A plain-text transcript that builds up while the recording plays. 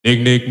Nick.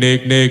 Nickelodeon.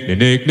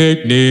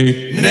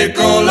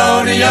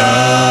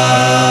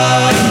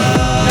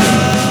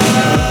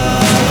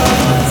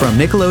 From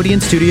Nickelodeon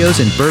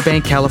Studios in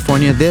Burbank,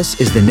 California, this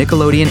is the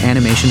Nickelodeon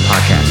Animation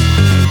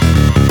Podcast.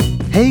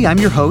 Hey, I'm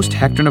your host,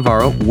 Hector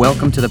Navarro.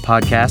 Welcome to the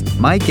podcast.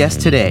 My guest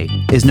today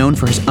is known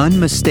for his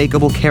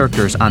unmistakable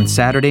characters on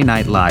Saturday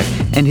Night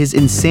Live and his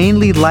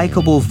insanely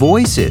likable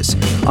voices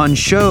on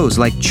shows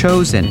like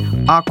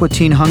Chosen, Aqua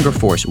Teen Hunger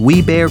Force,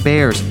 We Bare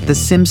Bears, The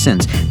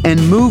Simpsons,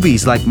 and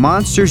movies like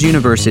Monsters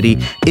University,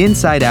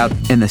 Inside Out,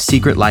 and The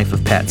Secret Life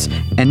of Pets.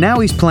 And now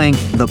he's playing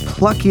the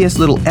pluckiest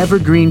little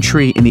evergreen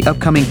tree in the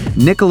upcoming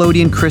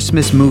Nickelodeon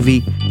Christmas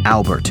movie,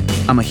 Albert.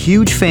 I'm a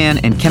huge fan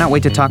and cannot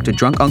wait to talk to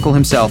drunk uncle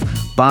himself,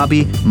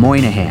 Bobby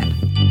Moynihan.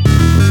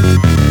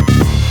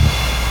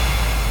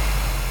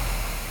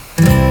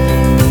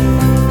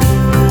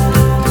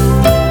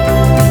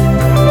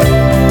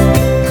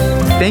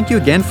 Thank you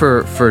again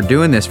for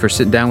doing this, for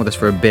sitting down with us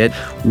for a bit.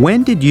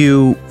 When did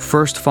you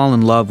first fall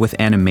in love with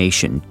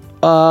animation?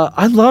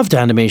 I loved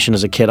animation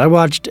as a kid. I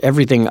watched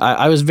everything.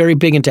 I was very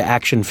big into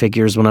action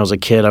figures when I was a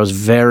kid. I was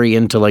very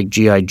into like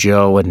G.I.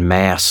 Joe and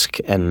Mask,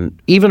 and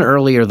even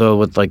earlier though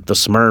with like the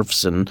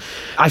Smurfs. And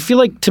I feel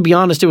like, to be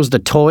honest, it was the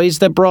toys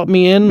that brought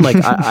me in. Like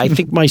I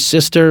think my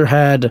sister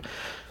had,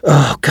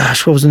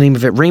 what was the name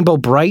of it? Rainbow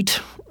Bright.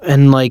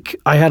 And like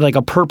I had like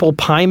a purple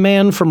Pie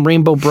Man from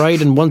Rainbow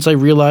Bright, and once I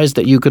realized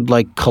that you could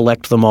like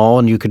collect them all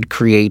and you could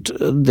create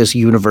this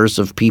universe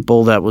of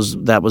people, that was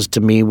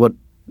to me what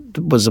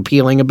was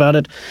appealing about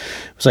it.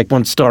 It was like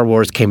when Star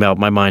Wars came out,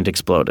 my mind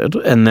exploded.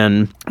 And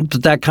then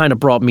that kind of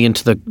brought me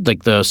into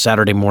the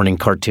Saturday morning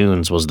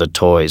cartoons, was the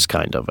toys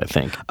kind of, I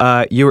think.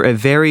 You're a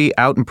very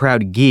out and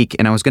proud geek,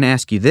 and I was going to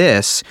ask you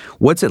this.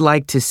 What's it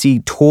like to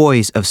see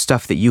toys of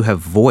stuff that you have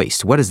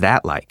voiced? What is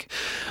that like?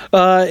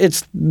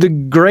 It's the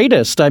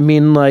greatest. I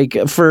mean, like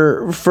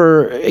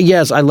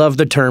yes, I love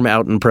the term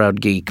out and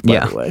proud geek,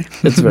 by the way.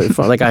 It's very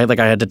fun. I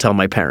had to tell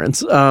my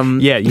parents.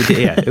 Yeah, you did.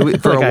 Yeah.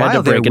 For like a while I had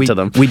to break it to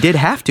them. We did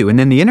have to, and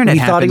then the internet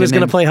happened. We thought he was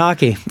going to play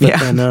hockey. But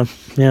then,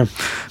 yeah.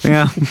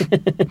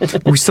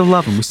 We still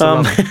love him.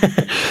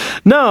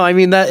 No, I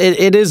mean that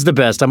it is the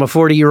best. I'm a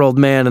 40-year-old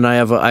man, and I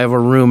have a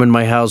room in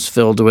my house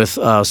filled with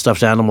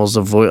stuffed animals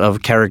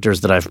of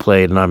characters that I've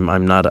played, and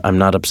I'm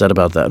not upset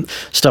about that.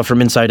 Stuff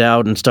from Inside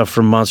Out and stuff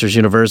from Monsters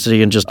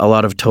University, and just a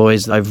lot of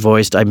toys I've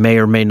voiced. I may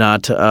or may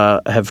not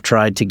have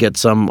tried to get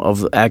some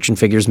of action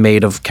figures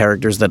made of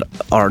characters that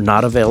are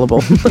not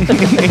available.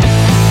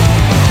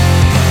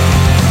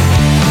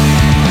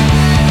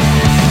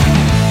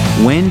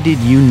 When did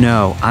you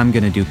know, I'm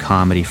going to do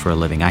comedy for a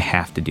living? I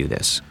have to do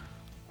this.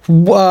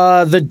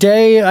 The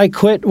day I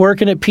quit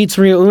working at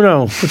Pizzeria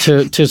Uno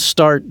to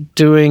start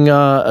doing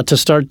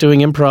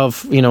improv,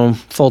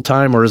 full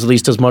time, or at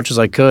least as much as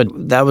I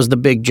could. That was the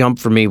big jump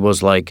for me.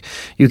 Was like,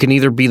 you can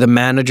either be the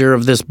manager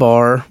of this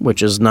bar,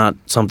 which is not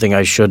something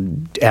I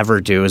should ever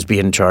do, is be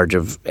in charge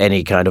of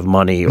any kind of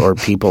money or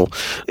people.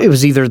 It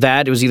was either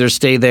that. It was either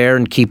stay there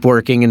and keep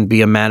working and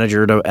be a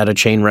manager at a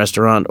chain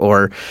restaurant,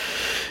 or,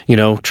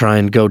 try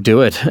and go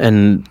do it.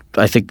 And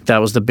I think that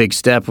was the big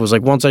step. It was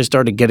like once I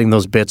started getting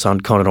those bits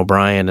on Conan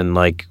O'Brien and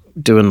like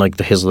doing like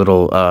his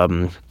little,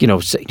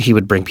 he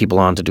would bring people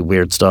on to do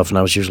weird stuff, and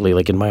I was usually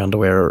like in my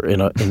underwear or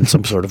in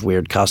some sort of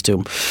weird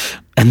costume.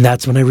 And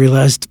that's when I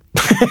realized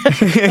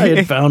I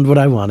had found what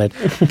I wanted.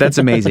 That's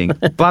amazing.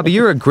 Bobby,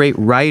 you're a great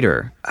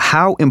writer.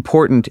 How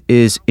important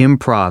is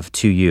improv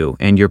to you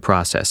and your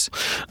process?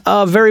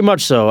 Very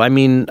much so. I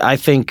mean, I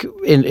think,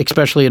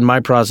 especially in my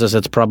process,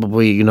 it's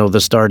probably, the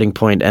starting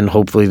point and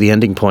hopefully the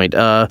ending point.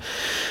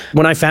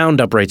 When I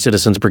found Upright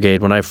Citizens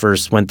Brigade, when I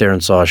first went there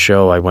and saw a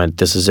show, I went,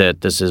 this is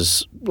it. This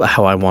is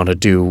how I want to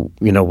do,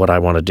 what I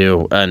want to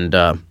do. And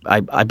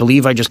I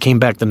believe I just came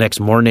back the next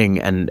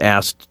morning and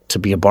asked to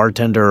be a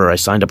bartender, or I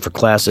signed up for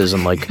classes,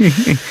 and like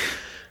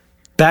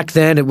back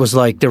then it was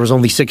like there was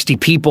only 60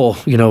 people,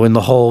 in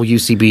the whole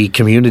UCB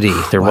community.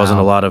 There wasn't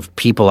a lot of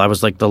people. I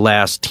was like the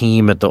last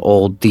team at the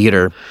old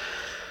theater.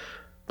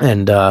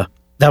 And that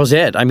was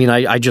it. I mean,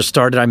 I just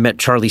started. I met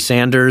Charlie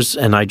Sanders,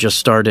 and I just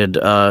started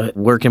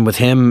working with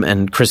him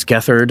and Chris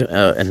Gethard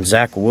and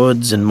Zach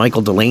Woods and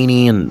Michael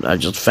Delaney, and I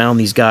just found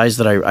these guys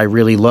that I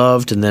really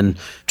loved, and then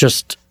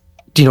just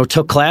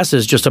took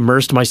classes, just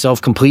immersed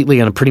myself completely,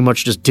 and I pretty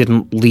much just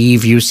didn't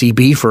leave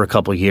UCB for a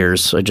couple of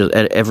years. I just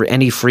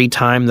any free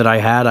time that I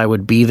had, I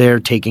would be there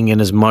taking in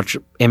as much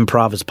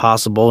improv as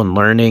possible and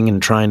learning and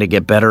trying to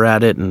get better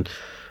at it. And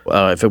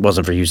if it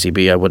wasn't for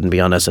UCB, I wouldn't be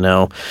on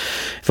SNL.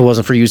 If it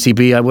wasn't for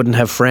UCB, I wouldn't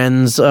have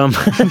friends.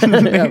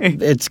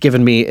 It's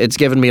given me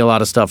a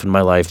lot of stuff in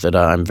my life that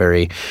I'm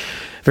very,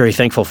 very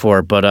thankful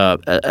for. But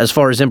as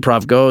far as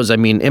improv goes, I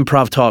mean,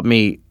 improv taught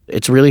me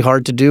it's really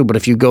hard to do, but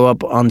if you go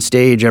up on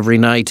stage every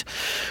night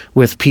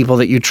with people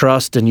that you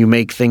trust and you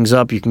make things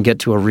up, you can get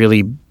to a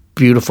really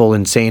beautiful,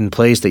 insane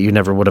place that you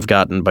never would have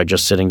gotten by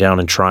just sitting down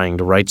and trying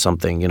to write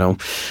something,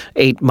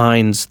 8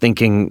 minds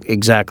thinking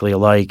exactly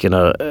alike. And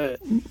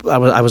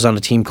I was on a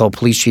team called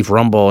Police Chief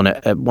Rumble, and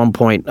at one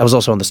point, I was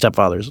also on the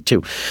Stepfathers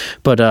too,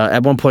 but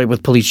at one point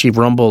with Police Chief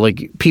Rumble,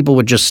 like, people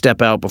would just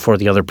step out before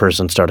the other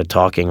person started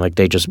talking. Like,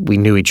 we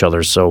knew each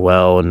other so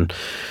well, and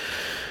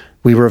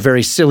we were a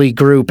very silly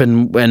group,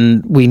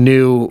 and we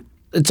knew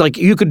it's like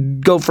you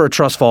could go for a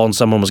trust fall and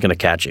someone was going to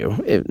catch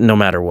you, no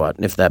matter what,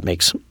 if that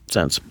makes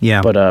sense.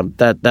 Yeah. But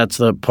that's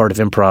the part of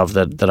improv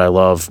that I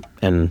love,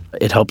 and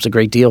it helps a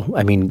great deal.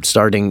 I mean,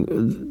 starting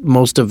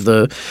most of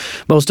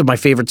my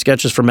favorite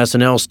sketches from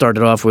SNL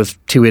started off with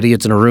 2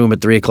 idiots in a room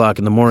at 3 o'clock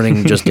in the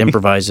morning, just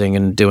improvising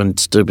and doing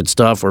stupid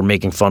stuff or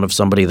making fun of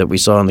somebody that we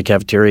saw in the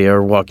cafeteria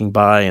or walking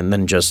by, and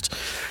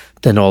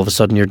then all of a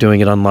sudden you're doing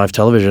it on live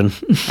television.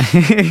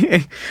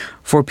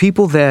 For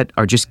people that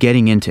are just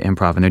getting into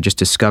improv and they're just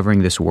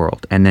discovering this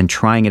world and then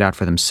trying it out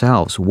for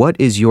themselves, what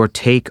is your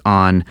take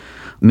on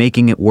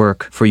making it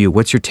work for you?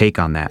 What's your take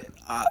on that?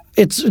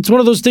 It's one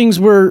of those things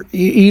where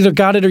you either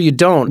got it or you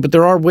don't, but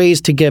there are ways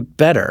to get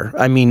better.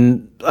 I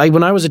mean,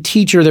 when I was a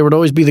teacher, there would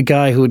always be the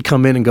guy who would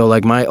come in and go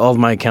like, all of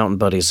my accountant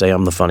buddies say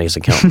I'm the funniest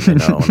accountant they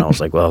know. And I was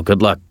like, well,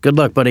 good luck,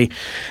 buddy.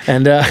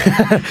 And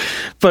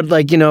but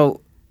like,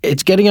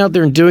 it's getting out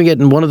there and doing it.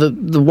 And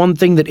the one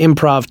thing that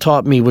improv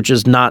taught me, which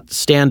is not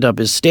stand-up,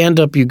 is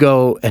stand-up you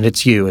go and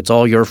it's you. It's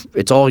all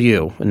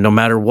you. And no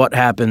matter what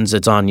happens,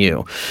 it's on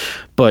you.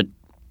 But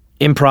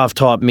improv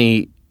taught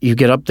me you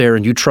get up there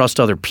and you trust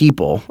other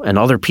people, and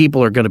other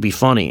people are going to be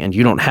funny, and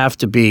you don't have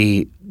to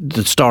be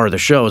the star of the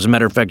show. As a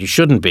matter of fact, you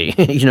shouldn't be.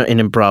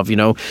 In improv,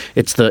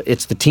 it's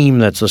the team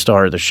that's the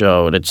star of the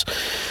show, and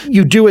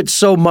you do it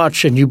so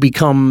much, and you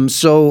become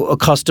so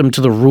accustomed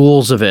to the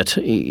rules of it,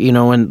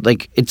 and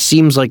like it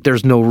seems like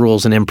there's no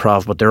rules in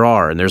improv, but there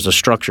are, and there's a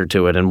structure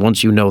to it. And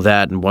once you know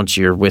that, and once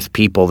you're with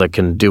people that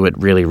can do it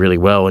really, really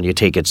well, and you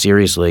take it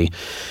seriously,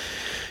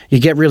 you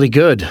get really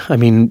good. I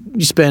mean,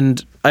 you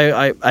spend,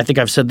 I think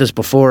I've said this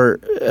before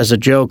as a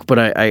joke, but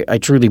I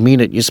truly mean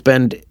it. You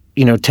spend,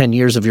 10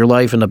 years of your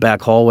life in the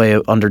back hallway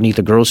underneath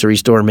a grocery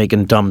store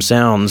making dumb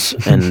sounds,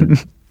 and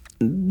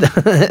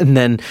and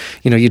then,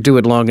 you do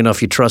it long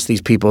enough, you trust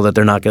these people that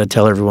they're not going to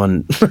tell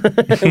everyone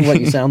what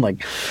you sound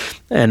like.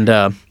 And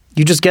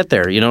you just get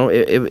there,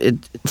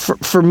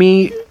 For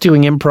me,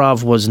 doing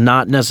improv was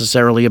not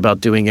necessarily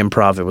about doing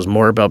improv. It was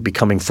more about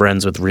becoming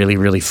friends with really,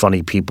 really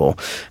funny people.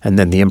 And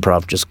then the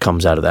improv just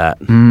comes out of that.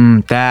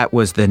 That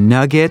was the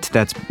nugget.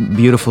 That's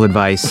beautiful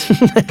advice.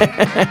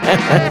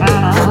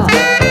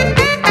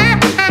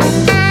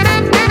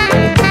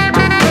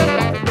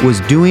 Was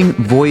doing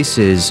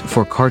voices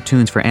for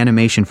cartoons, for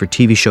animation, for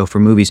TV show, for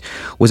movies,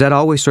 was that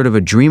always sort of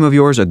a dream of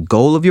yours, a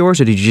goal of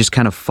yours, or did you just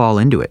kind of fall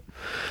into it?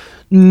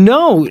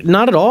 No,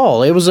 not at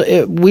all. It was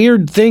a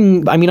weird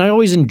thing. I mean, I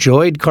always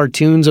enjoyed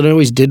cartoons and I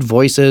always did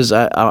voices.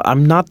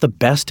 I'm not the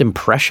best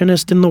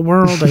impressionist in the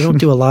world. I don't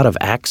do a lot of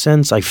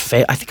accents. I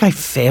think I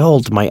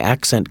failed my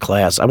accent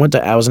class. I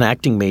was an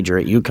acting major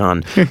at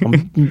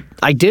UConn.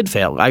 I did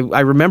fail. I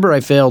remember I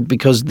failed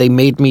because they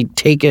made me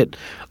take it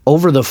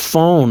over the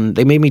phone.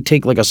 They made me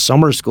take like a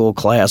summer school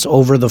class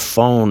over the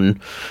phone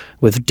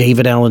with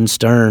David Allen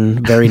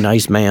Stern, very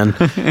nice man,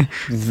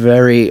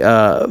 very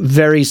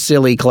very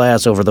silly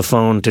class over the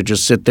phone. To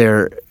just sit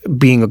there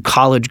being a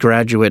college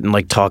graduate and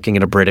like talking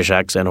in a British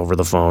accent over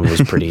the phone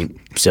was pretty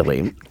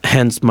silly.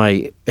 Hence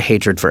my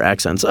hatred for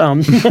accents.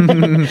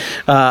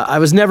 I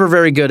was never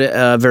very good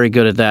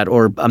at that,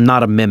 or I'm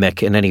not a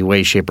mimic in any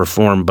way, shape, or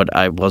form. But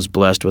I was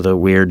blessed with a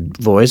weird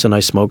voice, and I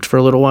smoked for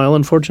a little while,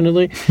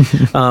 unfortunately.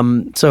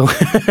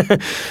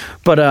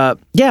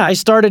 Yeah, I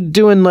started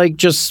doing like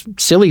just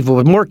silly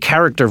more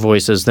character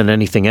voices than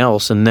anything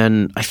else. And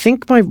then I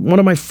think one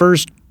of my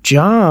first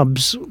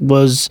jobs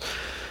was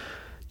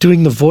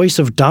doing the voice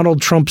of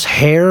Donald Trump's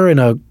hair in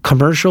a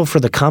commercial for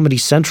the Comedy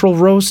Central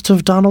roast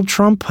of Donald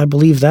Trump. I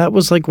believe that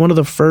was like one of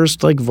the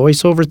first like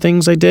voiceover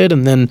things I did.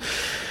 And then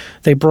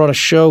they brought a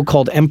show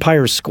called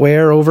Empire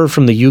Square over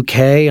from the UK,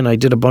 and I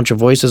did a bunch of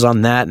voices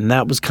on that. And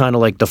that was kind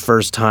of like the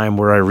first time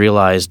where I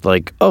realized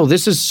like, oh,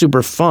 this is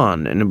super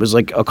fun. And it was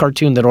like a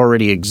cartoon that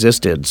already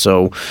existed.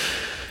 So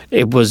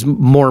it was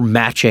more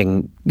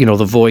matching,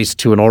 the voice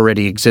to an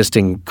already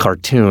existing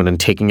cartoon and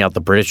taking out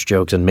the British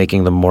jokes and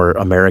making them more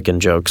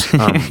American jokes.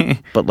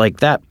 But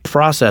like that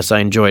process I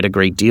enjoyed a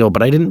great deal,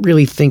 but I didn't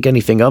really think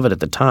anything of it at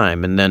the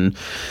time. And then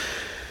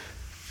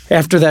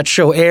after that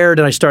show aired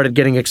and I started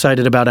getting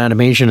excited about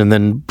animation and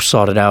then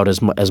sought it out as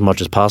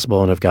much as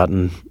possible, and I've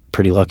gotten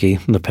pretty lucky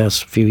in the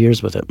past few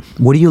years with it.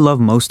 What do you love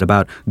most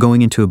about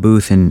going into a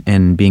booth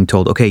and being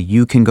told, okay,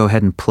 you can go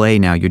ahead and play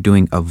now, you're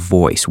doing a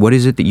voice? What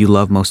is it that you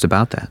love most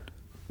about that?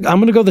 I'm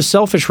going to go the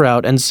selfish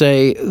route and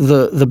say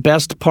the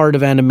best part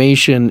of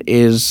animation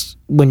is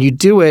when you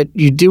do it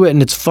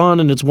and it's fun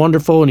and it's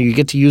wonderful and you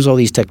get to use all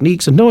these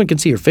techniques and no one can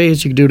see your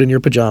face. You can do it in your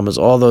pajamas,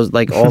 all the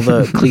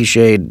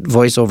cliched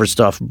voiceover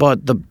stuff. But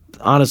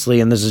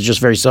honestly, and this is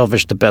just very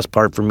selfish, the best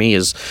part for me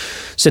is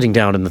sitting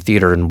down in the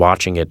theater and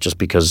watching it, just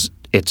because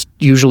it's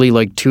usually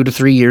like 2 to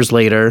 3 years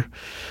later.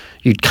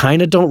 you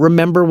kind of don't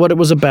remember what it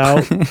was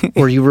about,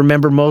 or you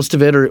remember most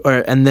of it,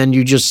 and then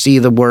you just see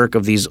the work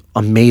of these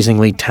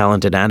amazingly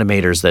talented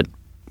animators that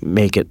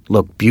make it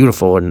look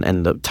beautiful,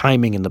 and the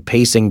timing and the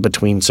pacing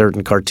between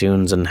certain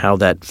cartoons and how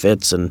that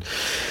fits. And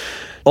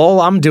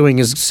all I'm doing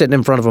is sitting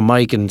in front of a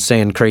mic and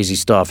saying crazy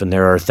stuff, and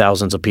there are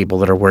thousands of people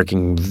that are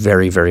working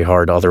very, very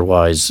hard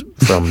otherwise,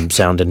 from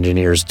sound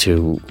engineers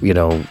to,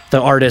 the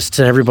artists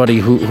and everybody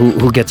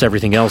who gets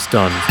everything else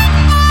done.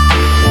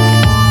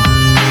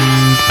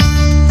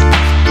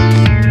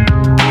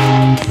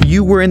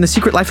 You were in The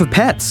Secret Life of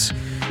Pets.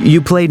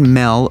 You played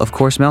Mel. Of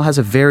course, Mel has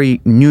a very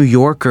New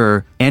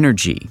Yorker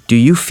energy. Do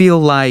you feel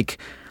like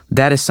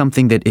that is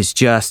something that is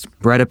just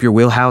right up your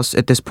wheelhouse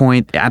at this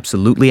point?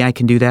 Absolutely, I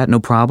can do that, no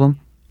problem?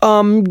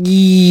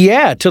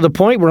 Yeah, to the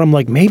point where I'm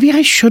like, maybe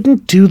I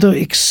shouldn't do the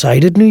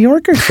excited New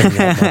Yorker thing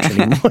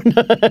that much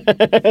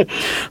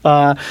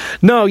anymore.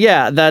 No,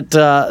 yeah,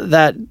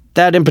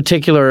 that in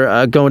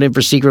particular, going in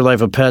for Secret Life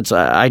of Pets,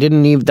 I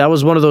didn't even, that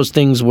was one of those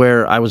things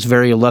where I was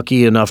very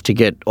lucky enough to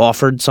get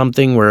offered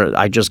something where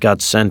I just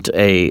got sent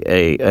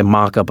a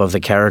mock-up of the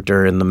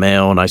character in the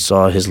mail, and I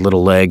saw his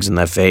little legs and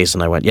that face,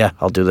 and I went, yeah,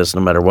 I'll do this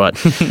no matter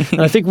what.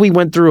 And I think we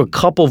went through a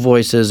couple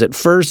voices. At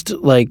first,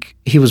 like,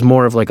 he was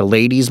more of like a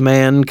ladies'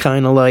 man,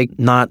 kind of like,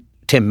 not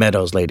Tim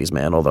Meadows' ladies'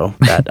 man, although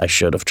that I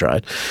should have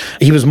tried.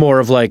 He was more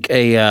of like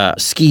a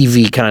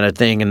skeevy kind of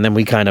thing, and then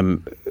we kind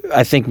of,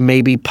 I think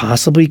maybe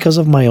possibly because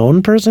of my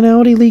own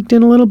personality leaked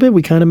in a little bit,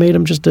 we kind of made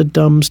him just a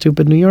dumb,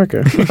 stupid New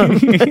Yorker.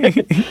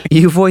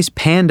 You voice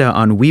Panda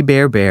on We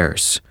Bare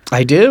Bears.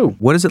 I do.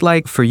 What is it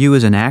like for you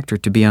as an actor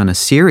to be on a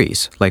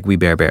series like We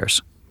Bare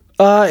Bears?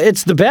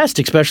 It's the best,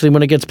 especially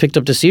when it gets picked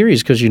up to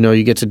series, because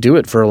you get to do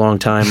it for a long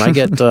time.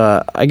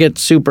 I get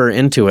super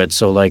into it.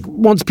 So like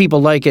once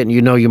people like it and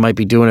you might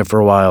be doing it for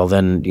a while,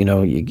 then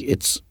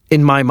it's,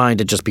 in my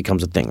mind, it just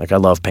becomes a thing. Like I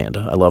love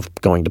Panda. I love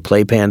going to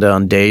play Panda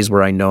on days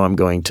where I know I'm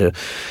going to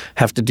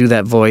have to do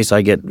that voice.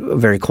 I get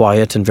very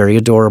quiet and very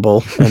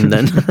adorable, and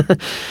then.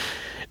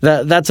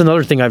 That's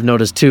another thing I've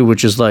noticed too,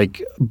 which is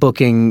like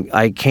booking.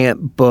 I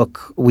can't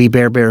book We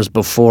Bare Bears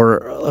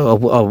before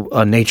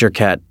a Nature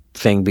Cat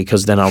thing,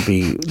 because then I'll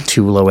be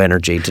too low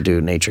energy to do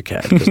Nature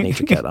Cat, because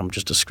Nature Cat, I'm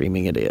just a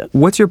screaming idiot.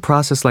 What's your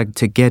process like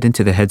to get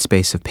into the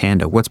headspace of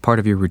Panda? What's part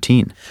of your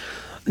routine?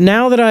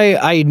 Now that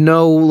I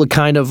know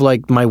kind of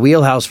like my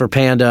wheelhouse for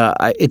Panda,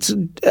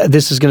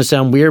 this is going to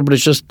sound weird, but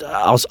it's just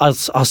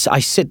I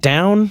sit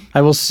down.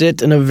 I will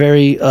sit in a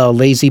very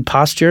lazy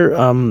posture.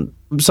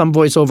 Some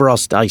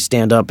voiceover, I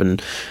stand up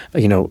and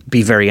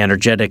be very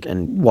energetic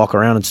and walk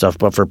around and stuff.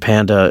 But for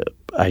Panda,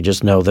 I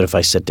just know that if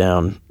I sit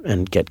down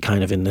and get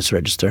kind of in this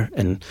register,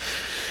 and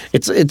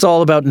it's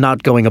all about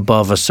not going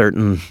above a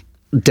certain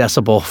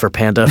decibel for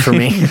Panda for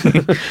me.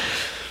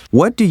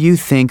 What do you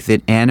think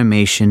that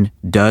animation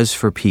does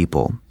for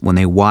people when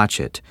they watch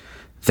it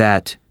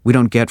that we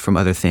don't get from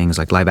other things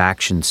like live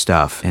action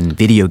stuff and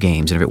video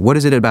games? And what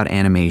is it about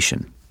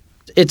animation?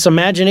 It's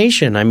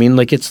imagination. I mean,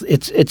 like it's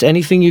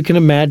anything you can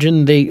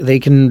imagine. They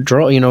can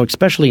draw.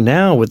 Especially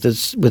now with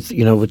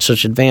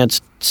such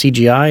advanced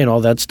CGI and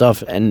all that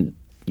stuff, and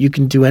you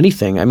can do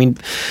anything. I mean,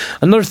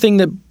 another thing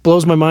that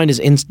blows my mind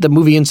is the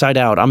movie Inside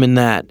Out. I'm in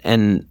that,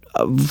 and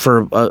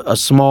for a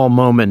small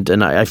moment,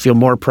 and I feel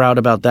more proud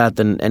about that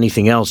than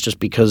anything else, just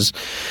because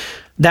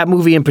that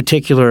movie in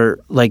particular,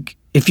 like.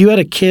 If you had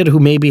a kid who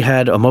maybe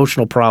had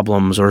emotional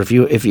problems, or if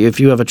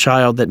you have a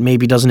child that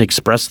maybe doesn't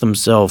express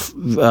themselves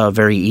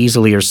very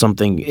easily or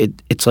something,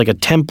 it's like a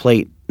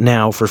template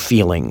now for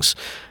feelings.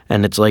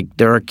 And it's like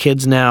there are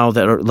kids now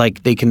that are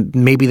like they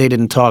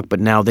didn't talk, but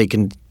now they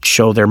can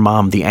show their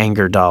mom the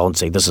anger doll and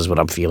say, this is what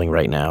I'm feeling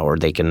right now. Or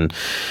they can,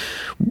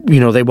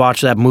 they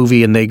watch that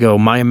movie and they go,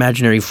 my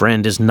imaginary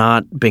friend is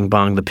not Bing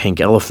Bong the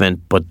pink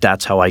elephant, but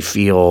that's how I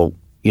feel.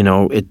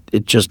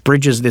 It just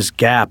bridges this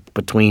gap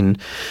between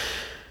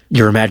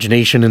your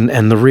imagination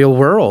and the real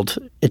world.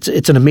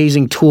 It's an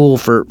amazing tool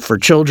for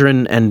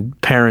children and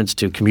parents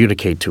to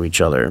communicate to each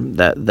other.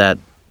 That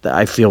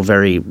I feel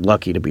very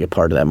lucky to be a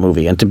part of that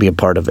movie and to be a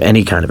part of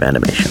any kind of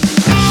animation.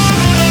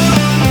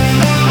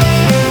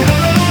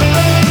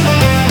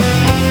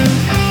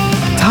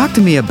 Talk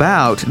to me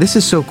about, this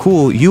is so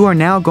cool, you are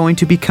now going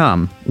to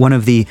become one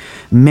of the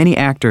many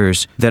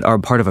actors that are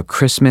part of a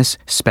Christmas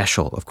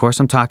special. Of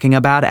course, I'm talking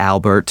about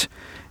Albert.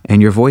 And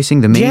you're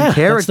voicing the main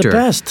character.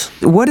 That's the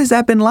best. What has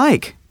that been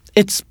like?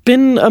 It's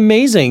been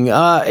amazing.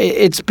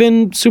 It's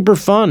been super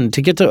fun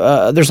to get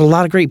to. There's a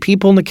lot of great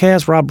people in the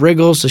cast: Rob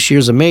Riggle, Sashir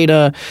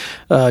Zameda,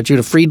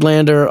 Judah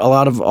Friedlander. A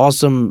lot of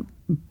awesome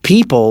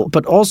people,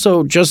 but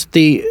also just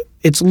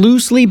it's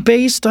loosely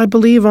based, I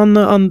believe, on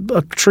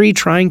a tree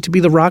trying to be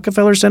the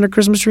Rockefeller Center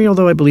Christmas tree,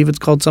 although I believe it's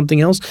called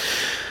something else.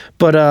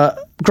 But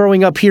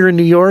growing up here in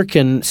New York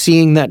and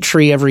seeing that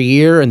tree every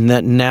year, and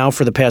that now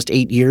for the past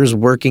 8 years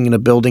working in a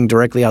building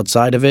directly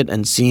outside of it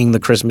and seeing the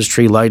Christmas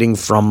tree lighting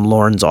from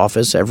Lauren's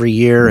office every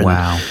year. And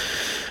wow.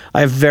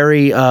 I have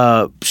very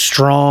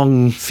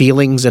strong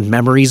feelings and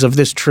memories of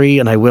this tree,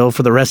 and I will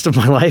for the rest of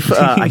my life.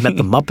 I met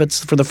the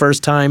Muppets for the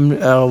first time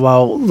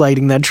while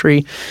lighting that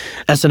tree.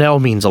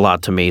 SNL means a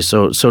lot to me,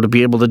 so to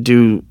be able to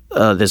do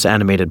this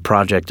animated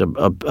project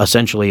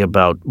essentially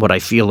about what I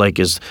feel like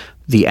is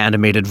the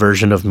animated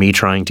version of me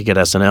trying to get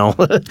SNL.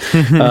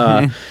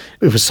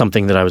 It was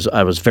something that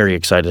I was very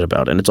excited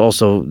about. And it's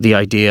also the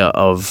idea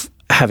of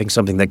having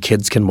something that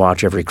kids can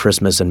watch every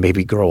Christmas and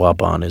maybe grow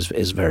up on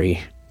is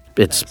very,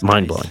 it's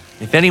mind-blowing.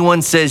 Nice. If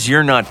anyone says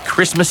you're not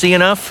Christmassy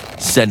enough,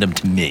 send them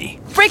to me.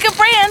 Break a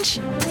branch!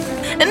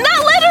 And not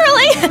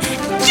literally!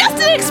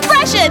 Just an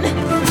expression!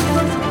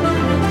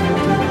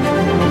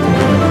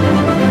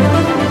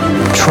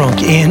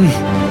 Trunk in,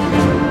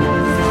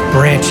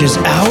 branches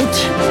out,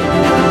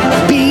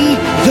 be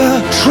the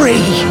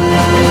tree.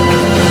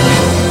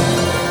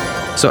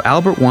 So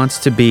Albert wants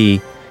to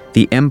be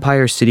the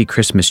Empire City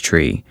Christmas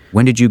tree.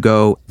 When did you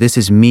go, this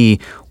is me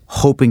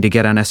hoping to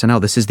get on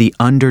SNL? This is the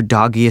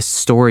underdoggiest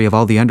story of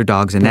all the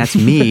underdogs, and that's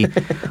me.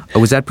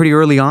 Was that pretty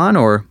early on,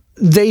 or?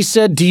 They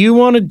said, do you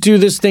want to do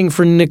this thing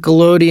for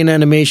Nickelodeon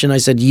Animation? I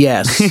said,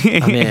 yes,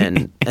 I'm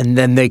in. And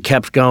then they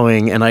kept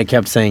going, and I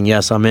kept saying,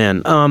 yes, I'm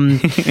in.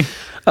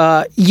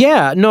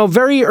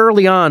 Very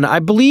early on. I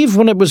believe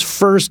when it was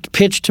first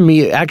pitched to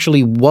me, it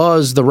actually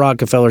was the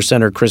Rockefeller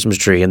Center Christmas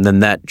tree, and then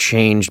that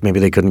changed. Maybe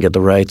they couldn't get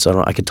the rights.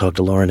 I could talk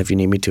to Lauren if you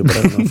need me to, but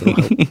I don't know if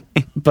it'll help.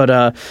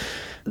 But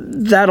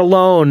that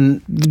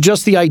alone,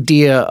 just the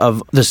idea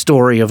of the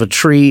story of a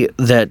tree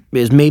that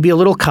is maybe a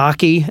little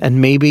cocky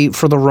and maybe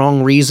for the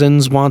wrong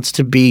reasons wants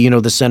to be,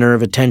 the center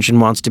of attention,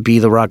 wants to be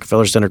the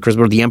Rockefeller Center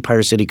Christmas or the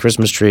Empire City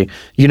Christmas tree,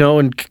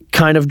 and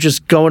kind of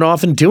just going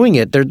off and doing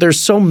it. There's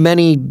so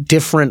many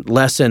different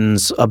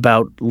lessons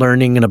about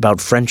learning and about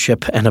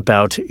friendship and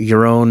about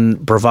your own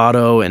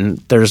bravado, and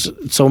there's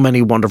so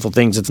many wonderful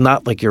things. It's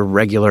not like your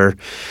regular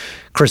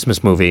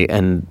Christmas movie,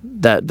 and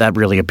that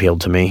really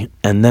appealed to me.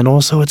 And then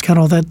also it's got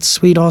all that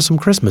sweet, awesome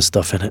Christmas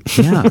stuff in it.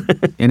 Yeah,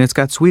 and it's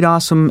got sweet,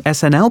 awesome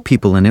SNL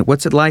people in it.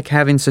 What's it like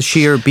having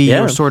Sashir be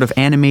your sort of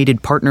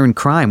animated partner in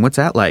crime? What's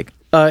that like?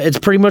 It's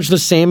pretty much the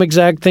same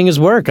exact thing as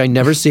work. I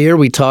never see her.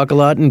 We talk a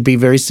lot and be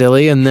very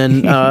silly, and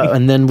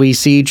then we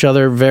see each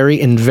other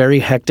in very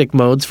hectic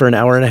modes for an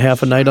hour and a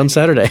half a night on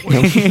Saturday.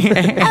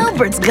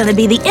 Albert's gonna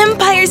be the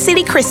Empire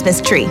City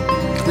Christmas tree.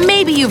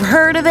 Maybe you've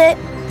heard of it.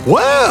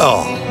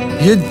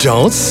 Well, you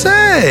don't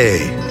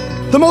say.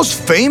 The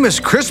most famous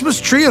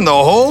Christmas tree in the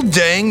whole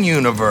dang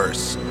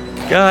universe.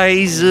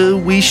 Guys,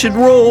 we should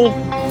roll.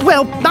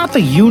 Well, not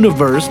the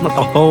universe, not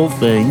the whole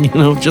thing,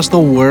 just the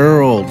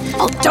world.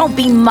 Oh, don't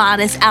be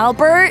modest,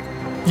 Albert.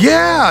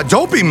 Yeah,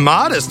 don't be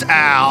modest,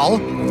 Al.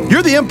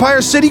 You're the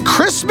Empire City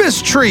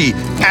Christmas tree,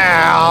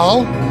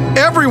 Al.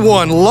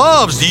 Everyone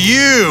loves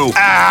you,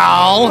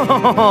 Al.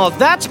 Oh,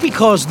 that's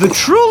because the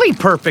truly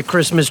perfect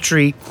Christmas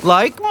tree,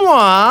 like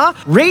moi,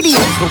 radiates.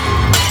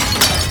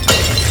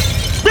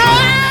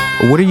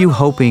 What are you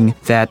hoping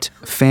that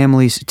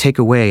families take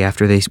away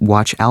after they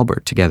watch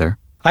Albert together?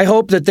 I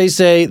hope that they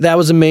say, that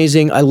was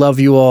amazing, I love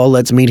you all,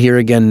 let's meet here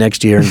again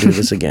next year and do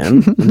this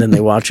again. And then they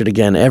watch it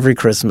again every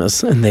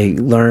Christmas, and they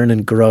learn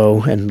and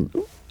grow and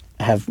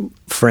have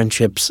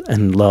friendships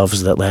and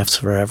loves that lasts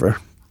forever.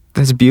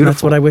 That's beautiful.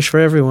 That's what I wish for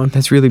everyone.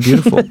 That's really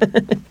beautiful.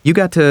 You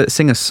got to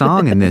sing a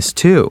song in this,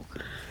 too.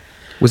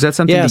 Was that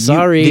something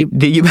sorry.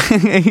 Did you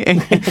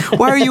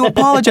why are you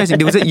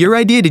apologizing? Was it your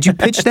idea? Did you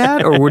pitch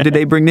that? Or did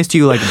they bring this to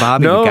you like,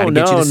 Bobby, we got to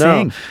get you to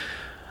sing?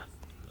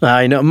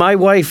 I know. My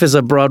wife is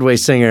a Broadway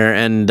singer,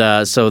 and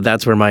so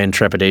that's where my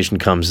intrepidation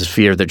comes, is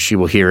fear that she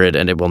will hear it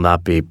and it will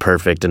not be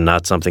perfect and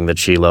not something that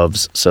she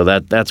loves. So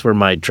that's where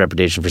my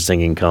trepidation for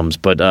singing comes.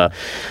 But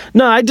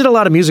no, I did a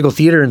lot of musical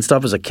theater and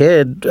stuff as a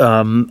kid.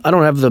 I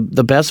don't have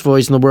the best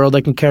voice in the world.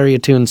 I can carry a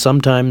tune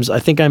sometimes. I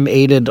think I'm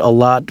aided a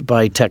lot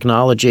by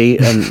technology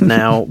and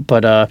now.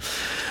 But are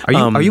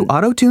you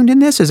auto-tuned in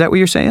this? Is that what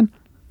you're saying?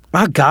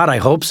 Oh God, I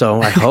hope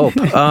so. I hope.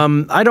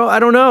 I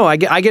don't know. I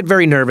get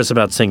very nervous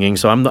about singing,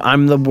 so I'm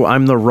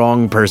the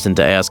wrong person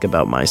to ask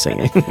about my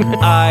singing.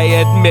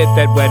 I admit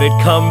that when it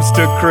comes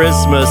to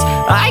Christmas,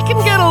 I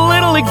can get a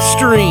little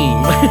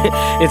extreme.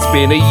 It's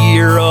been a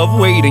year of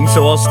waiting,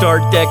 so I'll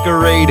start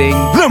decorating.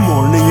 The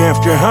morning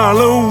after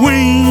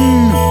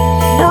Halloween.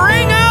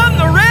 Bring on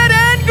the red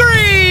and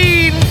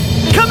green.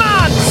 Come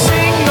on,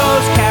 sing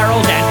those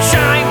carols and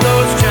chime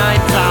those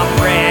chimes. I'm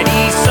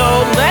ready,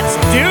 so let's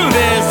do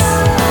this.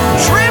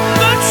 Trim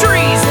the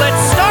trees,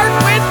 let's start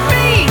with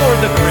me for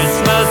the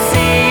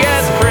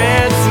Christmassiest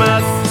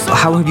Christmas.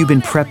 How have you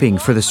been prepping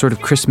for the sort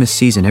of Christmas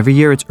season? Every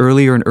year it's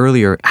earlier and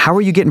earlier. How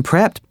are you getting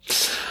prepped?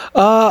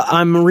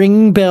 I'm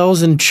ringing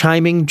bells and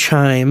chiming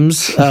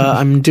chimes.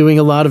 I'm doing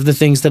a lot of the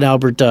things that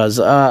Albert does.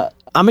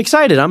 I'm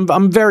excited.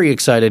 I'm very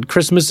excited.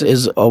 Christmas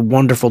is a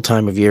wonderful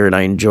time of year, and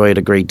I enjoy it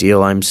a great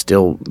deal. I'm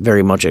still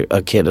very much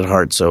a kid at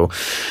heart, so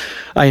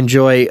I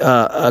enjoy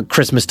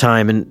Christmas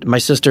time. And my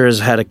sister has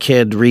had a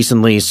kid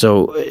recently,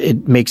 so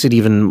it makes it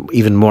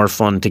even more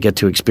fun to get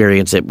to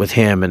experience it with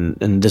him.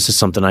 And this is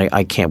something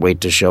I can't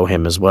wait to show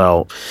him as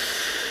well.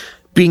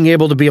 being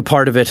able to be a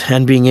part of it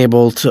and being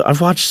able to,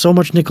 I've watched so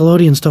much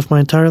Nickelodeon stuff my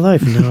entire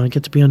life, and now I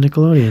get to be on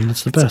Nickelodeon.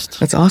 It's the best.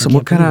 That's awesome.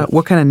 What kind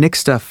of Nick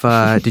stuff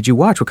did you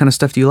watch? What kind of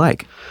stuff do you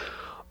like?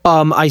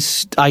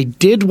 I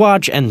did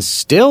watch and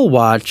still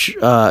watch.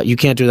 You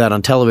Can't Do That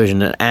on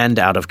Television and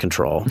Out of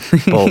Control.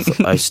 Both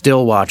I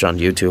still watch on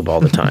YouTube all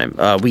the time.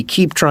 We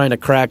keep trying to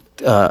crack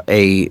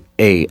a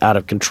Out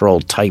of Control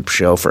type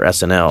show for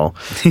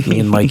SNL. Me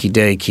and Mikey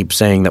Day keep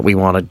saying that we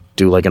want to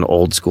do like an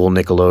old school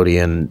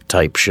Nickelodeon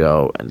type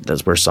show, and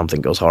that's where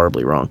something goes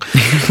horribly wrong.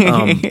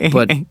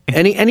 But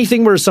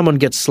anything where someone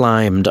gets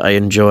slimed, I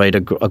enjoyed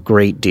a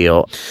great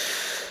deal.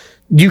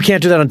 You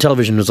Can't Do That on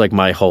Television was like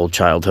my whole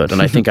childhood,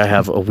 and I think I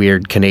have a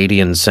weird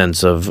Canadian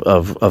sense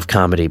of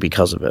comedy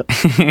because of it.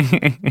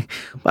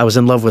 I was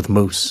in love with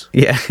Moose.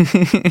 Yeah.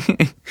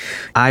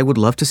 I would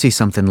love to see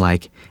something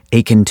like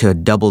akin to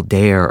Double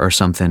Dare or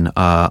something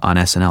on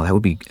SNL. That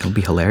would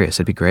be hilarious.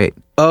 It'd be great.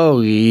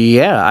 Oh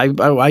yeah,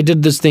 I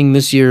did this thing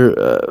this year.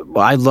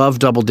 I love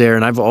Double Dare,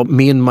 and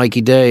me and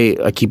Mikey Day,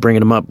 I keep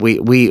bringing him up. We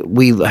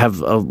have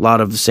a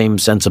lot of the same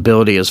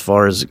sensibility as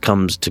far as it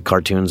comes to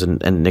cartoons and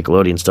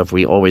Nickelodeon stuff.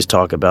 We always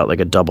talk about like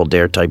a Double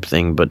Dare type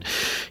thing, but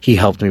he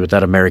helped me with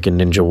that American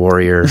Ninja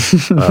Warrior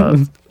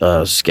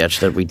sketch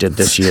that we did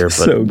this year. But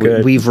so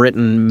good. We've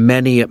written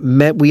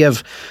we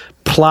have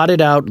plotted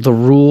out the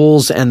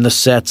rules and the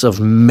sets of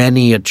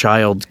many a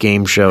child's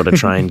game show to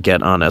try and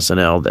get on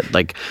SNL that,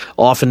 like,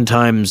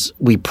 oftentimes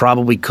we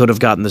probably could have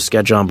gotten the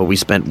sketch on, but we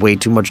spent way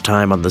too much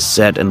time on the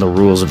set and the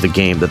rules of the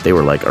game that they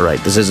were like, all right,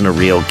 this isn't a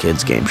real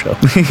kids game show.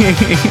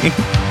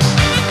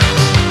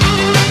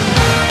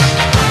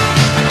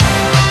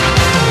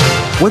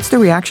 What's the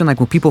reaction like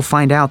when people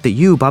find out that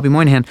you, Bobby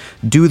Moynihan,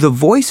 do the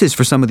voices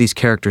for some of these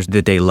characters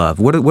that they love?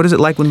 What is it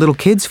like when little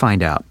kids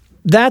find out?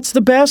 That's the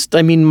best.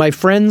 I mean, my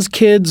friends'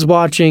 kids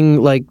watching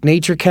like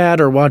Nature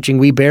Cat or watching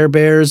We Bare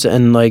Bears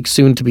and like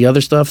soon to be other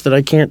stuff that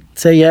I can't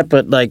say yet,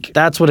 but like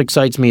that's what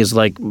excites me is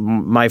like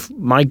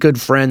my good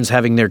friends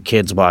having their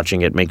kids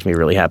watching it makes me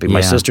really happy.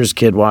 My sister's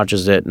kid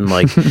watches it and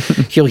like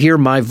he'll hear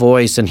my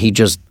voice and he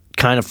just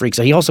kind of freaks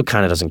out. He also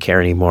kind of doesn't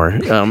care anymore.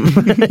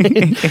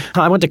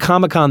 I went to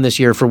Comic-Con this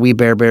year for We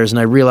Bare Bears, and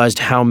I realized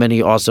how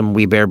many awesome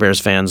We Bare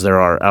Bears fans there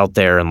are out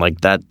there, and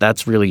like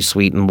that's really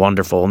sweet and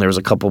wonderful. And there was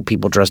a couple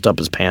people dressed up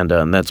as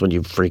Panda, and that's when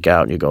you freak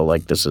out and you go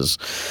like, this is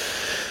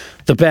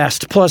the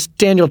best. Plus,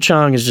 Daniel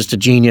Chang is just a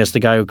genius. The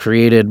guy who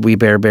created We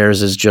Bare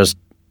Bears is just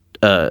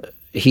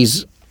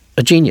he's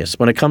a genius.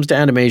 When it comes to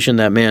animation,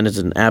 that man is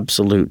an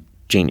absolute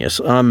genius.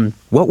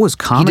 What was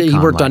Comic-Con He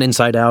worked like? on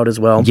Inside Out as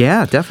well.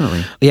 Yeah,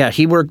 definitely. Yeah,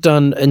 he worked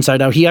on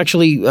Inside Out. He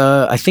actually,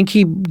 I think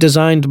he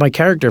designed my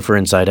character for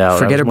Inside Out.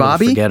 Forgetter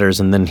Bobby?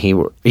 Forgetters, and then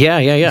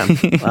yeah.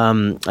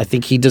 I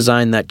think he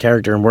designed that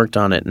character and worked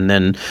on it, and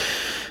then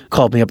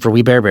called me up for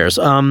We Bare Bears.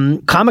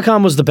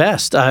 Comic-Con was the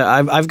best.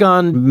 I've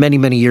gone many,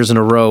 many years in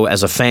a row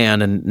as a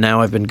fan, and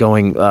now I've been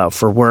going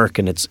for work,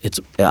 and it's.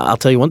 I'll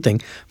tell you one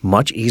thing,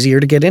 much easier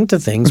to get into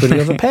things when you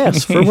have a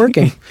pass for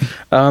working.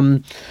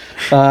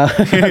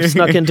 I've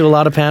snuck into a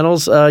lot of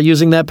panels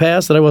using that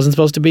pass that I wasn't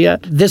supposed to be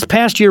at. This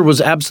past year was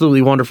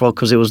absolutely wonderful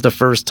because it was the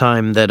first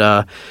time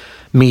that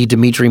me,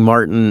 Dimitri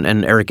Martin,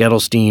 and Eric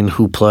Edelstein,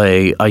 who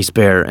play Ice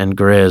Bear and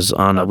Grizz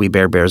on We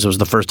Bare Bears, it was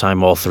the first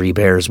time all three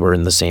bears were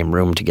in the same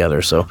room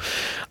together. So,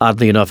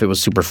 oddly enough, it was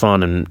super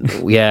fun, and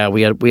yeah,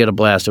 we had a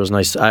blast. It was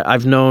nice.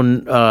 I've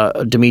known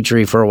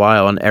Dimitri for a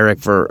while and Eric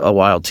for a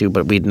while too,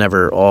 but we'd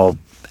never all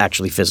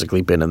actually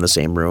physically been in the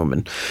same room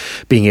and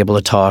being able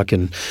to talk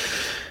and.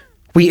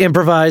 We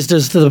improvised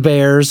as the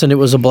Bears, and it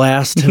was a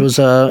blast. It was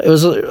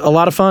a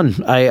lot of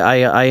fun.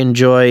 I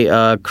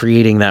enjoy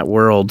creating that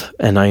world,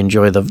 and I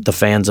enjoy the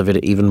fans of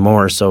it even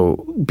more.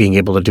 So being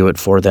able to do it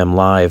for them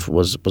live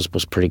was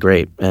pretty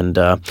great. And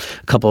a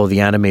couple of the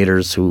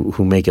animators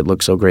who make it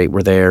look so great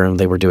were there, and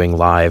they were doing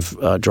live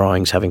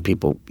drawings, having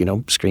people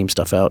scream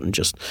stuff out, and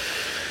just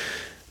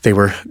they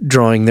were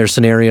drawing their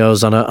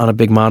scenarios on a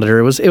big monitor.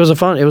 It was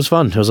fun. It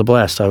was a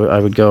blast. I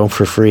would go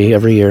for free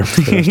every year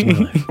for the rest of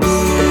my life.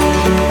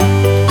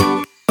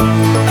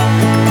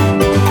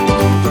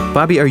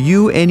 Bobby, are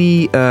you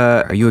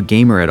a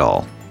gamer at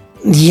all?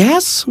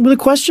 Yes, with a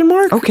question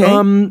mark. Okay.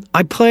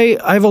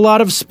 I have a lot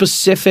of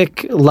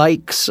specific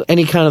likes.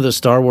 Any kind of the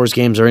Star Wars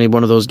games or any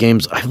one of those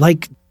games. I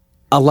like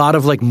a lot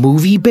of like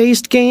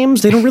movie-based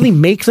games. They don't really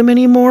make them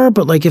anymore,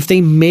 but like if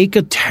they make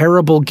a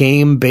terrible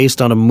game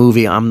based on a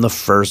movie, I'm the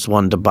first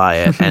one to buy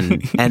it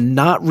and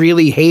not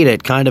really hate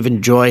it, kind of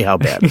enjoy how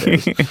bad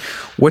it is.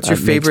 What's your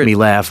favorite? Makes me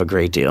laugh a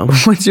great deal.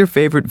 What's your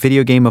favorite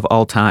video game of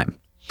all time?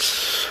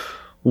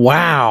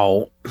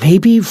 Wow,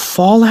 maybe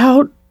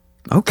Fallout.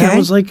 Okay,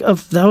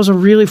 that was a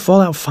really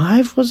Fallout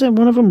 5. Was it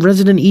one of them?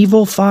 Resident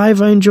Evil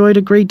 5. I enjoyed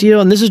a great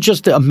deal, and this is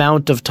just the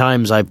amount of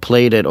times I've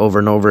played it over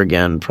and over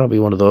again. Probably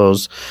one of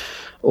those.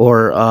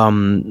 Or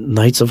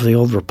Knights of the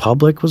Old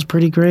Republic was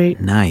pretty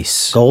great.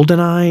 Nice.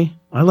 GoldenEye.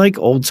 I like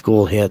old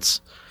school hits.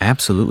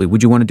 Absolutely.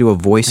 Would you want to do a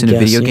voice in a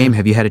video game?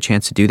 Have you had a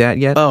chance to do that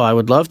yet? Oh, I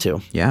would love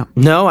to. Yeah.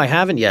 No, I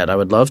haven't yet. I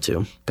would love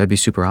to. That'd be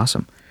super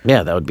awesome.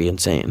 Yeah, that would be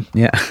insane.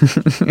 Yeah.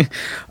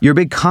 You're a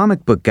big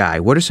comic book guy.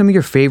 What are some of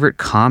your favorite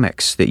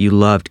comics that you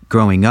loved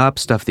growing up,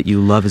 stuff that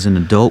you love as an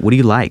adult? What do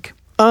you like?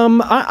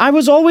 I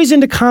was always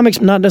into comics,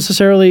 not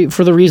necessarily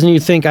for the reason you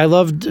think. I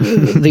loved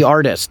the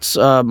artists.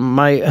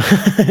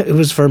 It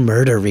was for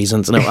murder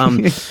reasons. No,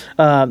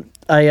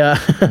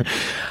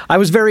 I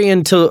was very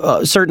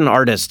into certain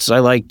artists. I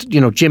liked,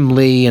 Jim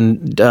Lee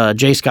and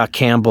J. Scott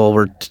Campbell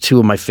were two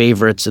of my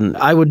favorites. And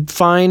I would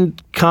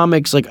find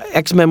comics like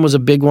X-Men was a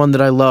big one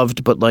that I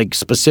loved, but like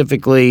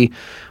specifically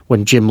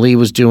when Jim Lee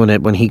was doing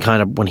it, when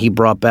he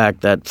brought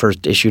back that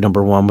first issue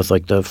 #1 with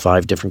like the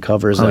 5 different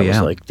covers, that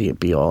was like the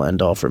be all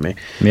end all for me.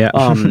 Yeah.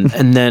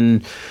 And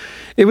then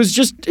it was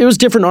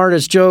different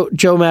artists. Joe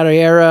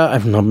Madureira.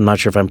 I'm not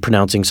sure if I'm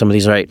pronouncing some of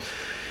these right.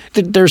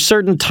 There's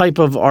certain type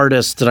of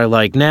artists that I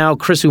like. Now,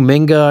 Chris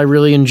Uminga I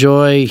really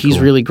enjoy. He's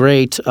really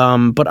great.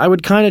 But I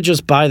would kind of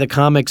just buy the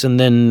comics and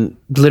then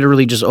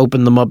literally just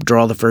open them up,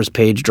 draw the first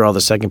page, draw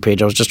the second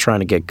page. I was just trying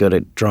to get good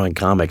at drawing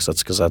comics.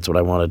 That's because that's what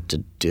I wanted to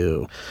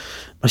do.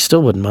 I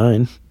still wouldn't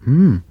mind,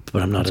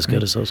 but I'm not as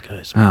good as those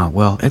guys. Oh,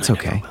 well, it's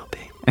okay.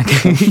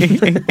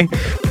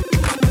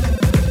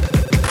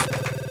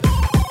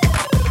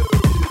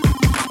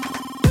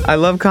 I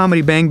love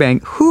Comedy Bang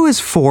Bang. Who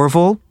is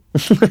Forval?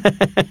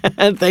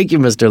 Thank you,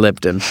 Mr.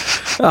 Lipton.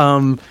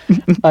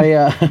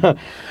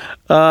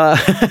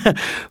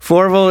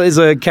 Forval is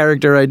a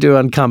character I do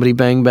on Comedy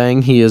Bang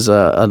Bang. He is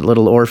a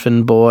little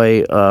orphan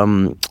boy,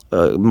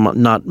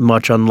 not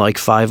much unlike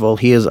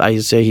Fievel. I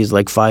say he's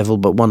like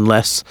Fievel, but one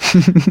less.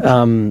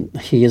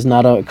 He is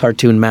not a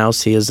cartoon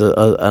mouse. He is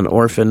an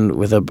orphan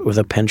with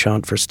a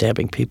penchant for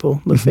stabbing people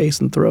in the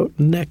face and throat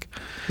and neck.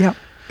 Yeah.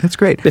 That's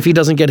great. If he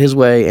doesn't get his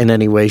way in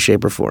any way,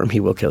 shape, or form,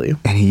 he will kill you.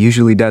 And he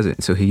usually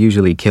doesn't, so he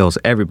usually kills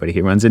everybody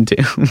he runs into.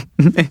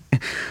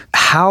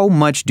 How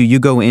much do you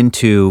go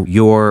into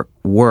your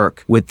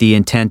work with the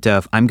intent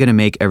of, I'm going to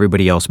make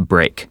everybody else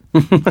break?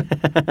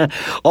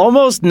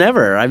 Almost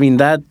never. I mean,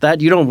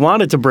 that you don't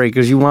want it to break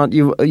because you want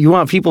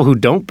people who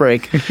don't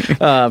break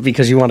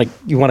because you want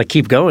to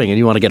keep going and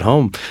you want to get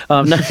home.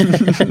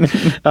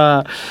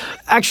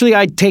 Actually,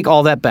 I take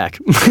all that back.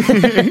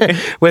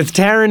 With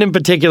Taran in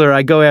particular,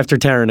 I go after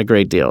Taran a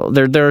great deal.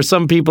 There are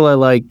some people I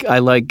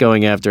like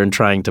going after and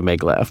trying to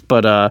make laugh,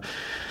 but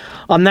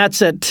on that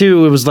set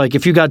too, it was like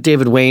if you got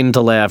David Wayne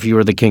to laugh, you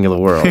were the king of the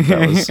world.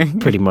 That was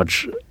pretty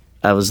much.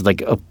 That was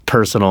like a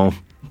personal.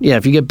 Yeah,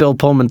 if you get Bill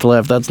Pullman to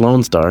laugh, that's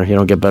Lone Star. You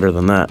don't get better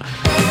than that.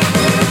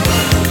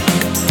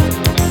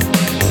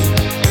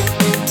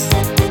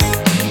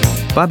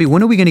 Bobby,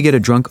 when are we going to get a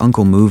Drunk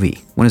Uncle movie?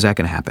 When is that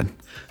going to happen?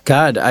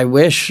 God, I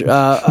wish.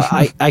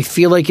 I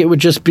feel like it would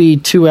just be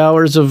 2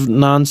 hours of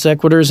non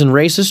sequiturs and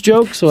racist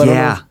jokes. So I don't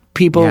know if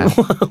people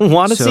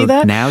want to see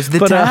that. Now's the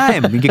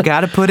time. You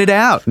got to put it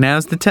out.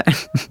 Now's the time.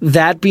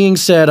 That being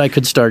said, I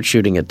could start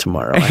shooting it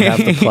tomorrow. I have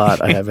the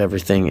plot. I have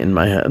everything in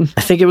my head.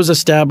 I think it was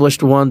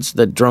established once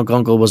that Drunk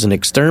Uncle was an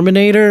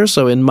exterminator.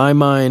 So in my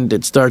mind,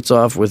 it starts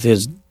off with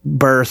his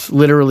birth,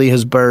 literally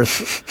his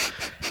birth.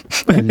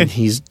 And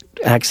he's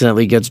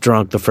accidentally gets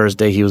drunk the first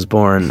day he was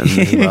born, and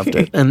he loved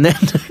it. And then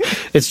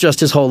it's just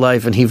his whole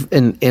life.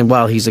 And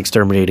while he's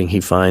exterminating, he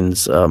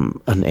finds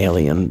an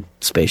alien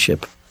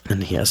spaceship.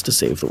 And he has to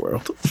save the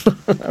world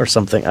or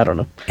something. I don't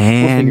know.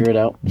 And we'll figure it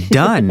out.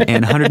 Done.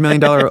 And $100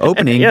 million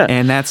opening. Yeah.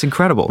 And that's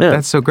incredible. Yeah.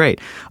 That's so great.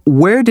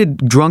 Where did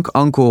Drunk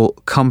Uncle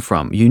come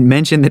from? You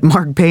mentioned that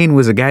Mark Payne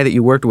was a guy that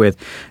you worked with.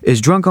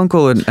 Is Drunk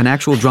Uncle an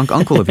actual drunk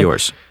uncle of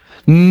yours?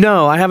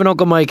 No, I have an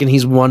Uncle Mike, and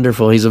he's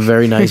wonderful. He's a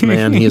very nice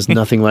man. He is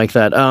nothing like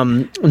that.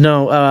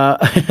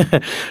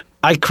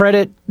 I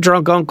credit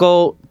Drunk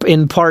Uncle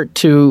in part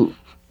to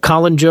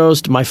Colin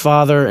Jost, my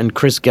father, and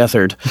Chris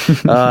Gethard.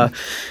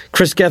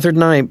 Chris Gethard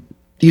and I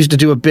used to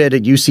do a bit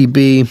at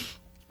UCB.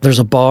 There's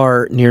a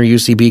bar near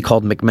UCB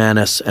called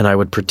McManus, and I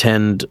would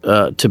pretend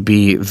to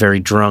be very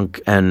drunk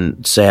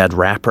and sad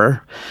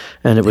rapper,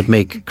 and it would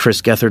make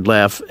Chris Gethard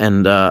laugh.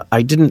 And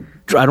I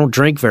don't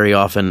drink very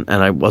often,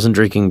 and I wasn't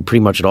drinking pretty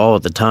much at all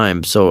at the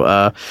time.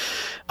 So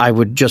I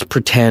would just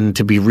pretend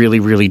to be really,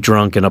 really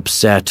drunk and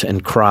upset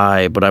and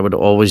cry, but I would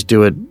always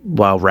do it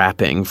while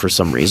rapping for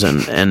some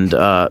reason. And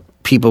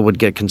people would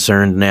get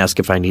concerned and ask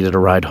if I needed a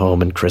ride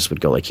home, and Chris would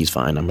go like, he's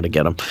fine, I'm going to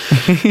get him.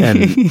 And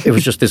it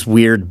was just this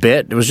weird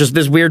bit. It was just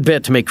this weird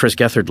bit to make Chris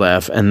Gethard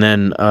laugh. And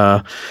then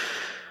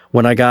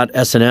when I got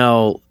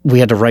SNL, we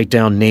had to write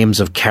down names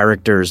of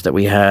characters that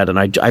we had, and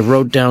I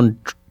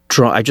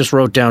just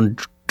wrote down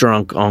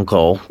Drunk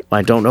Uncle.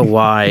 I don't know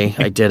why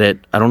I did it.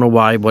 I don't know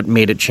what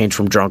made it change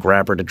from drunk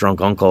rapper to drunk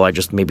uncle. I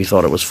just maybe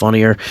thought it was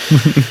funnier.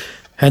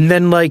 And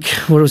then,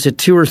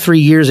 2 or 3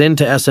 years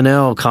into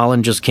SNL,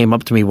 Colin just came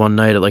up to me one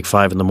night at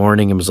 5 a.m.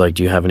 and was like,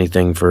 do you have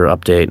anything for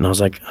update? And I was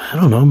like, I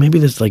don't know, maybe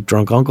this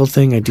drunk uncle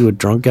thing. I do a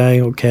drunk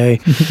guy, okay.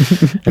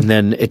 And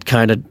then it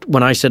kind of,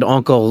 when I said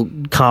uncle,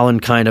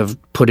 Colin kind of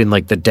put in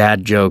the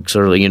dad jokes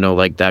or,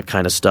 that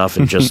kind of stuff,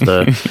 and just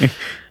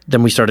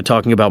Then we started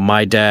talking about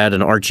my dad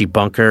and Archie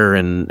Bunker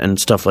and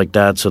stuff like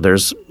that. So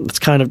it's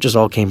kind of just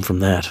all came from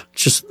that.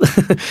 Just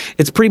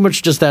it's pretty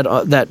much just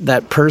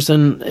that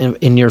person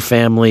in your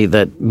family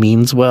that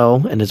means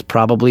well and is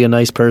probably a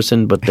nice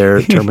person, but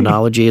their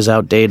terminology is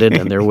outdated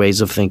and their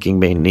ways of thinking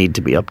may need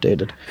to be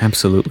updated.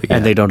 Absolutely.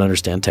 And they don't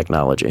understand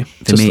technology.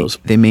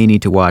 They may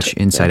need to watch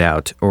Inside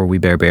Out or We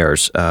Bare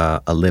Bears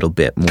a little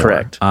bit more.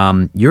 Correct.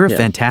 You're a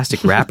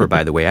fantastic rapper,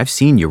 by the way. I've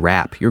seen you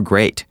rap. You're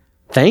great.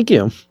 Thank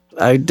you.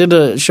 I did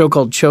a show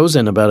called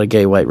Chosen about a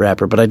gay white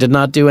rapper, but I did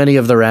not do any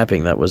of the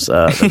rapping. That was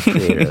the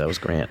creator. That was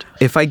Grant.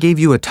 If I gave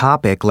you a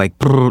topic like,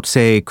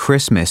 say,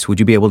 Christmas,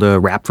 would you be able to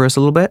rap for us a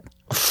little bit?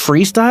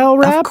 Freestyle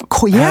rap?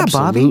 Yeah,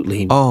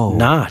 Absolutely Bobby.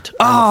 not.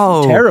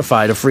 Oh. I'm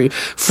terrified of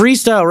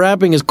freestyle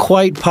rapping is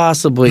quite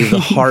possibly the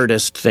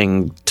hardest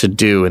thing to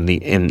do in the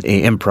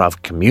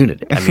improv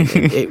community. I mean,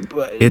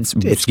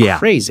 it's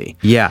crazy.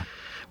 Yeah.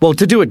 Well,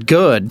 to do it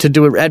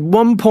at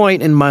one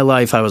point in my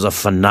life, I was a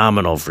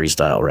phenomenal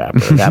freestyle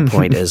rapper. At that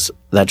point,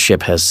 that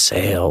ship has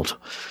sailed.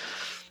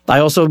 I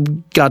also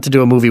got to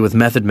do a movie with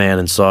Method Man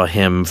and saw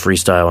him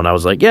freestyle, and I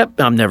was like, yep,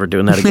 I'm never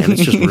doing that again.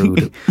 It's just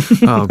rude.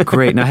 Oh,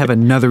 great. And I have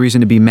another reason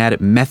to be mad at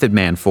Method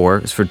Man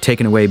for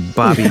taking away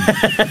Bobby.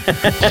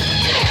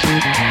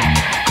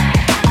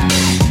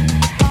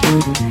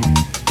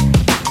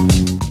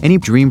 Any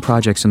dream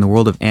projects in the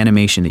world of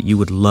animation that you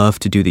would love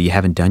to do that you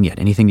haven't done yet?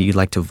 Anything that you'd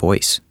like to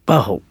voice?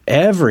 Oh,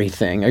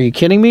 everything. Are you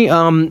kidding me?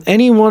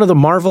 Any one of the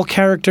Marvel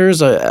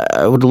characters,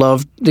 I would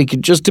love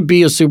just to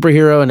be a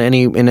superhero in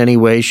any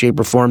way, shape,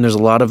 or form. There's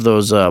a lot of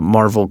those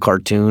Marvel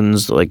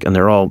cartoons, and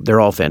they're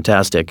all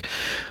fantastic.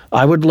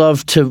 I would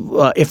love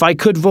to, if I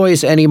could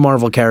voice any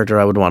Marvel character,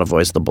 I would want to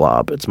voice the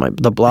Blob. It's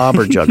the Blob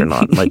or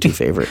Juggernaut, my two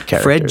favorite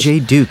characters. Fred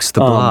J. Dukes, the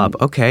Blob.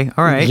 Okay,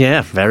 all right.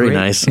 Yeah, very Great.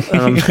 nice.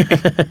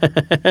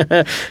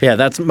 Yeah,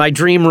 that's my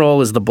dream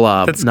role is the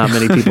Blob. Not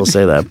many people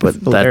say that, but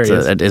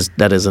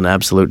that is an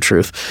absolute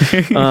truth.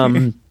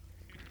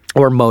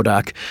 Or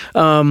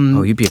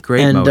MODOK. You'd be a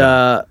great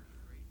MODOK.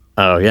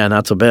 Oh yeah,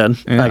 not so bad.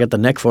 Yeah. I got the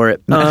neck for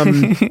it.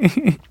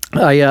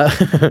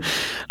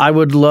 I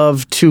would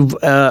love to.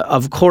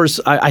 Of course,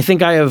 I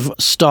think I have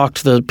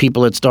stalked the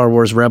people at Star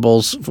Wars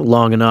Rebels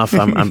long enough.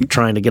 I'm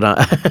trying to get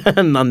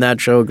on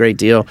that show a great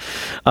deal.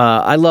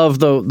 I love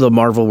the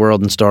Marvel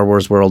world and Star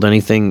Wars world.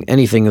 Anything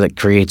that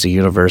creates a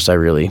universe, I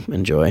really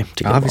enjoy.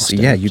 Obviously,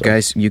 yeah. You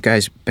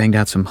guys banged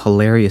out some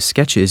hilarious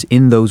sketches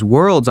in those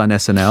worlds on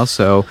SNL.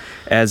 So,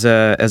 as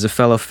a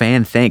fellow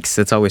fan, thanks.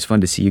 It's always fun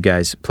to see you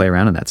guys play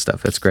around in that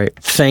stuff. That's great.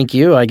 Thank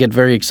you. I get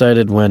very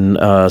excited when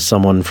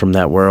someone from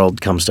that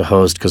world comes to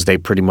host because they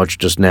pretty much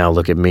just now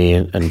look at me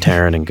and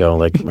Taryn and go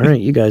like, all right,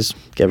 you guys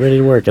get ready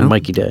to work. And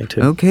Mikey Day,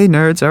 too. Okay,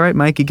 nerds. All right,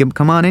 Mikey,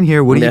 come on in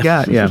here. What do you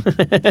got? Yeah.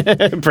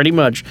 Pretty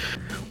much.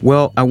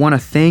 Well, I want to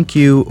thank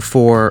you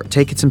for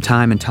taking some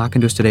time and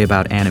talking to us today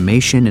about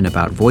animation and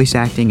about voice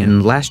acting.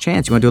 And last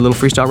chance, you want to do a little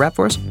freestyle rap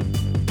for us?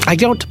 I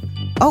don't.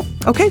 Oh,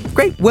 okay,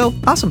 great. Well,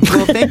 awesome.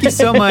 Well, thank you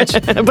so much.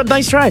 But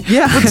nice try.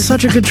 Yeah. That's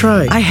such a good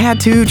try. I had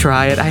to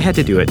try it. I had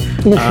to do it.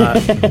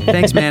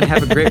 Thanks, man.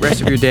 Have a great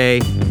rest of your day.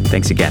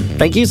 Thanks again.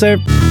 Thank you, sir.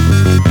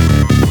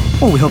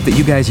 Well, we hope that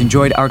you guys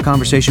enjoyed our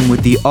conversation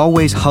with the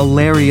always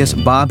hilarious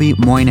Bobby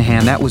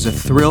Moynihan. That was a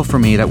thrill for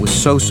me. That was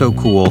so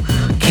cool.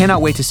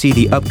 Cannot wait to see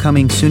the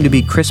upcoming,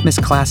 soon-to-be Christmas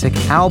classic,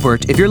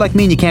 Albert. If you're like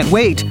me and you can't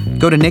wait,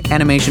 go to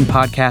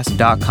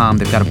nickanimationpodcast.com.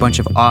 They've got a bunch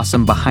of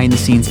awesome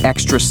behind-the-scenes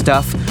extra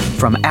stuff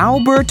from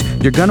Albert.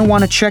 You're going to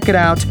want to check it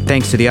out.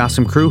 Thanks to the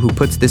awesome crew who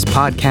puts this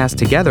podcast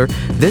together.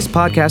 This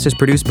podcast is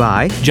produced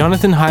by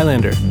Jonathan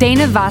Highlander,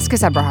 Dana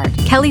Vasquez Eberhard,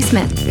 Kelly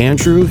Smith,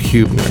 Andrew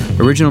Hubner.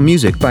 Original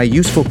music by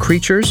Useful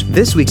Creatures.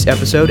 This week's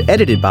episode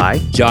edited by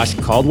Josh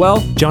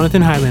Caldwell,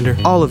 Jonathan Highlander.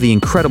 All of the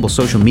incredible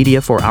social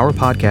media for our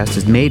podcast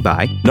is made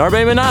by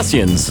Narbe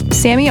Manassians,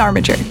 Sammy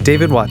Armiger,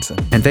 David Watson.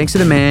 And thanks to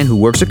the man who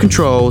works the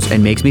controls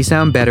and makes me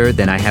sound better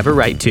than I have a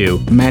right to,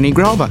 Manny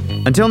Gralva.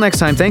 Until next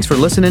time, thanks for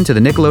listening to the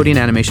Nickelodeon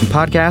Animation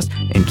Podcast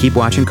and keep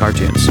watching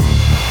cartoons.